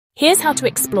Here's how to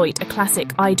exploit a classic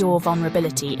IDOR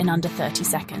vulnerability in under 30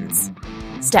 seconds.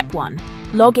 Step 1.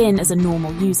 Log in as a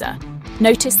normal user.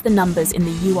 Notice the numbers in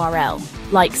the URL,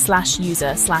 like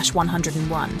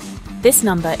 /user/101. This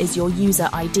number is your user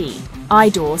ID.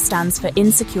 IDOR stands for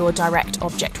Insecure Direct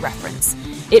Object Reference.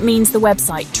 It means the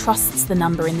website trusts the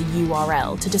number in the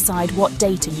URL to decide what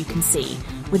data you can see,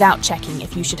 without checking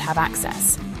if you should have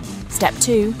access. Step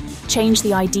 2. Change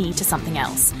the ID to something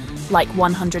else, like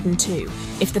 102.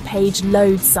 If the page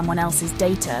loads someone else's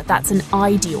data, that's an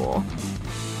IDOR.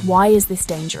 Why is this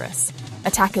dangerous?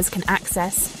 Attackers can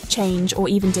access, change, or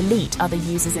even delete other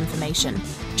users' information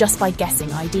just by guessing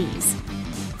IDs.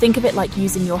 Think of it like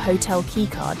using your hotel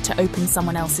keycard to open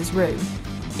someone else's room.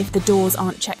 If the doors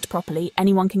aren't checked properly,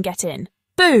 anyone can get in.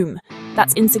 Boom!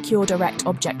 That's Insecure Direct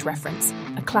Object Reference,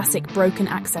 a classic broken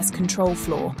access control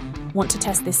flaw. Want to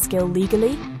test this skill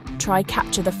legally? Try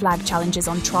Capture the Flag challenges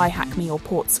on TryHackMe or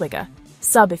PortSwigger.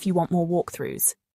 Sub if you want more walkthroughs.